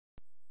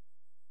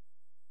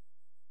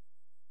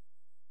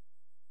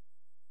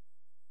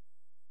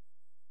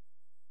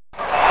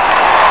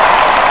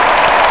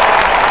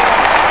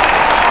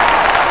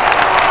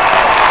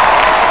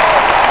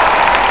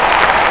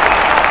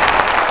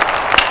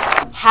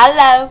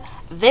Hello,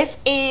 this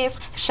is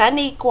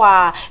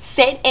Shaniqua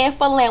sitting in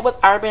for Lynn with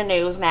Urban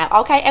News now,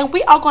 okay? And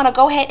we are going to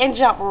go ahead and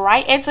jump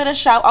right into the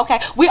show, okay?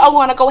 We are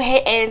going to go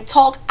ahead and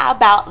talk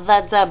about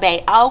the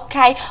debate,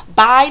 okay?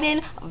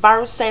 Biden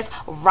versus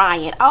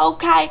Ryan,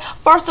 okay?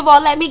 First of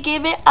all, let me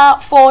give it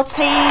up for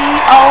Team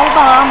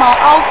Obama,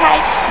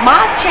 okay?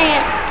 My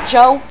champ,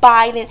 Joe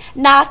Biden,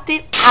 knocked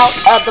it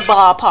out of the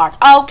ballpark,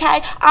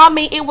 okay? I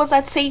mean, it was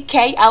a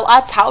TKO,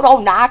 a total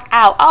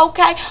knockout,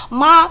 okay?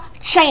 My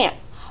champ,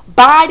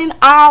 Biden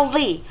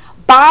Ali,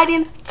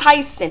 Biden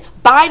Tyson,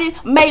 Biden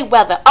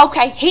Mayweather,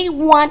 okay? He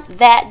won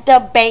that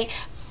debate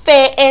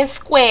fair and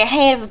square,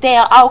 hands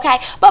down, okay?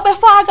 But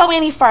before I go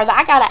any further,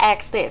 I gotta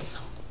ask this.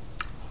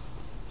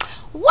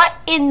 What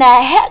in the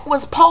heck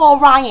was Paul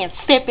Ryan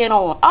sipping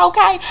on,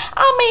 okay?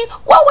 I mean,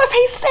 what was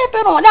he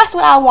sipping on? That's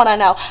what I want to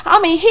know. I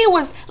mean, he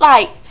was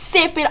like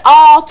sipping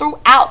all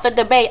throughout the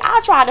debate.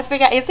 I tried to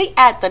figure out, is he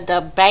at the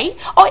debate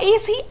or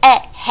is he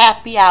at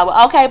happy hour,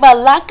 okay? But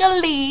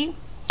luckily,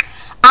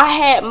 I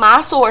had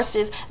my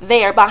sources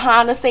there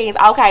behind the scenes.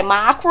 Okay,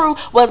 my crew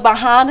was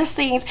behind the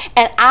scenes,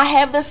 and I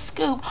have the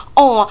scoop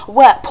on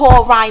what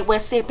Paul Ryan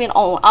was sipping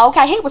on.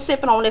 Okay, he was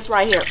sipping on this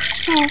right here.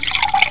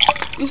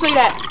 You see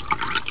that?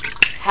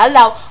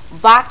 Hello,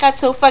 vodka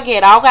to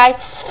forget. Okay,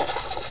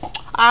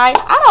 I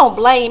don't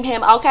blame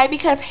him. Okay,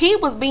 because he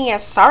was being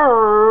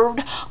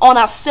served on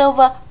a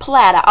silver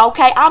platter.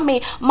 Okay, I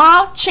mean,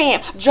 my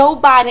champ Joe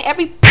Biden,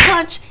 every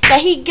punch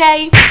that he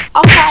gave,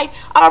 okay,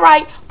 all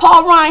right,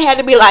 Paul Ryan had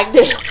to be like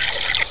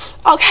this.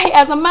 Okay,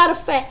 as a matter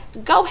of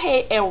fact, go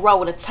ahead and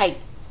roll the tape.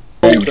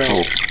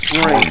 Drink.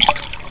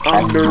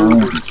 I'm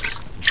nervous.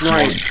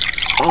 Drink.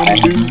 I'm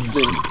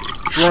losing.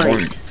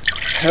 Drink.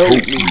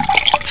 Help me.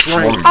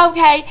 Drink.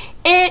 Okay,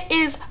 it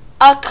is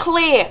a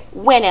clear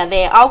winner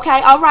there.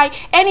 Okay, all right.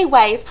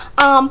 Anyways,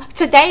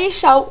 today's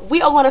show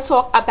we are going to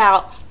talk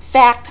about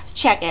fact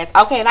checkers,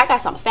 okay? And I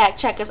got some fact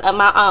checkers of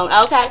my own,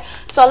 okay?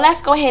 So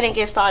let's go ahead and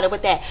get started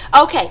with that.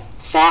 Okay,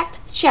 fact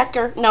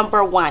checker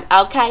number one,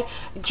 okay?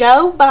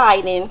 Joe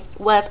Biden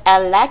was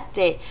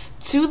elected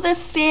to the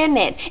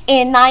Senate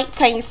in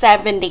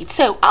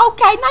 1972. Okay,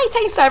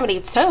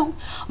 1972.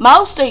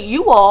 Most of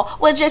you all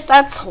were just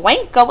a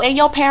twinkle in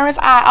your parents'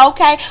 eye,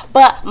 okay?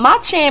 But my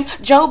champ,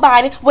 Joe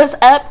Biden, was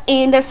up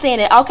in the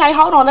Senate. Okay,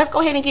 hold on. Let's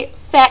go ahead and get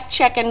fact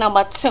checker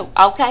number two,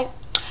 okay?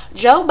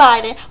 Joe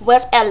Biden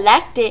was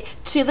elected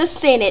to the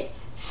Senate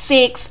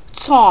 6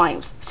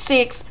 times.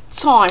 6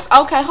 times.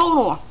 Okay,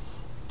 hold on.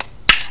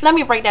 Let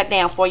me break that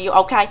down for you,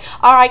 okay?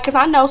 All right, because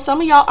I know some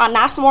of y'all are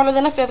not smarter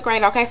than a 5th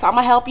grader, okay? So I'm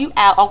going to help you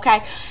out,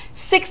 okay?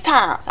 6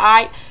 times, all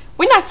right?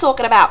 We're not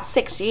talking about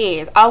 6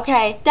 years,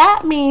 okay?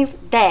 That means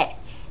that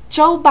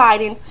Joe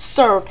Biden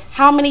served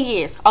how many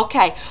years?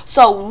 Okay,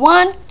 so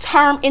 1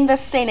 term in the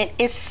Senate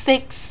is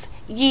 6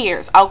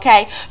 years,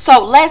 okay?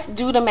 So let's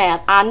do the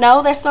math. I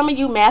know that some of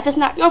you, math is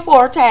not your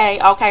forte,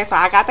 okay? So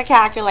I got the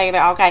calculator,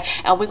 okay?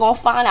 And we're going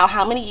to find out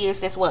how many years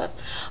this was.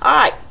 All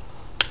right,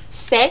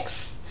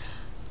 6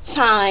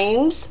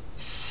 times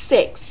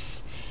 6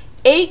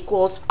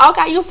 equals,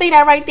 okay, you see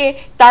that right there,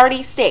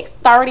 36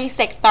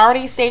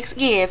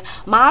 years.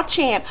 My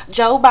champ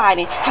Joe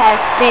Biden has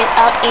been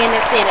up in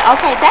the Senate.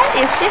 Okay, that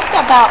is just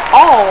about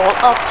all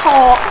of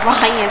Paul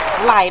Ryan's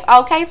life.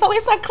 Okay, so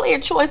it's a clear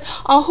choice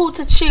on who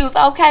to choose.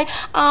 Okay,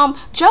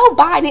 Joe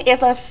Biden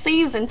is a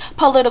seasoned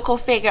political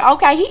figure.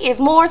 Okay, he is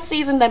more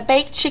seasoned than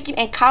baked chicken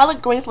and collard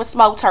greens with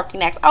smoked turkey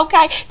necks.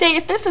 Okay,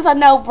 this is a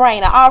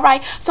no-brainer. All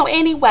right, so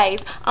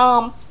anyways,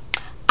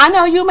 I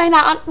know you may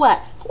not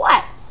what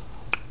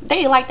they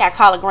didn't like that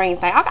collard greens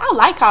thing. I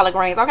like collard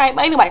greens, okay?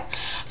 But anyways,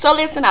 so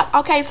listen up,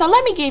 okay? So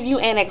let me give you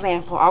an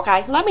example,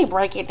 okay? Let me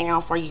break it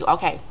down for you,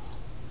 okay?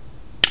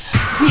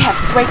 We have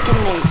breaking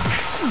news.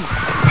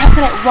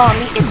 President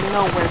Romney is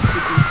nowhere to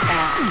be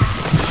found.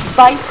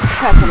 Vice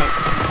President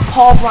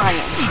Paul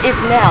Ryan is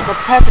now the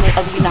President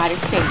of the United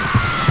States.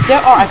 There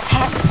are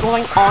attacks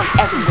going on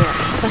everywhere.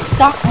 The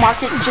stock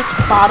market just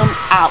bottomed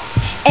out.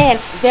 And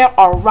there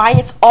are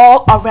riots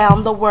all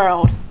around the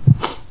world.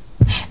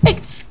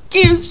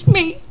 Excuse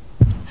me,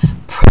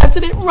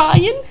 President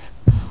Ryan,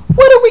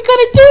 what are we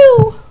gonna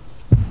do?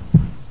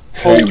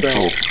 Hold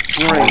on,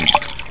 drink.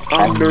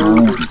 I'm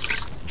nervous.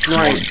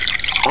 Drink.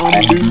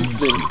 I'm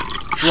losing.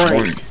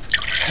 Drink.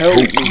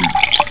 Help me.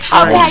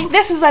 Okay,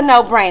 this is a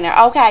no-brainer,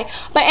 okay?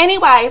 But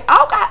anyways,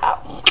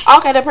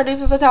 okay, the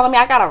producers are telling me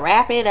I gotta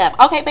wrap it up.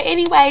 Okay, but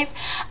anyways,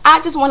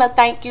 I just want to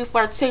thank you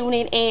for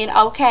tuning in,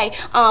 okay?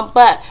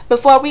 But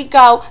before we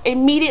go,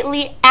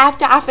 immediately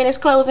after I finish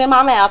closing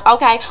my mouth,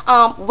 okay,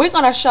 we're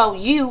gonna show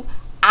you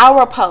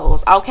our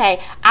pose, okay?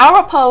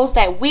 Our pose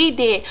that we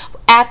did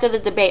after the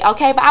debate,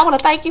 okay? But I want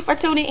to thank you for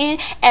tuning in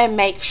and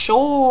make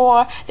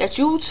sure that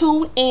you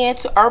tune in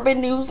to Urban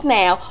News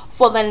Now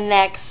for the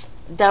next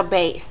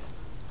debate.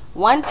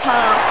 One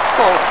time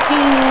for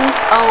Team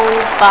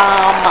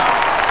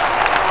Obama.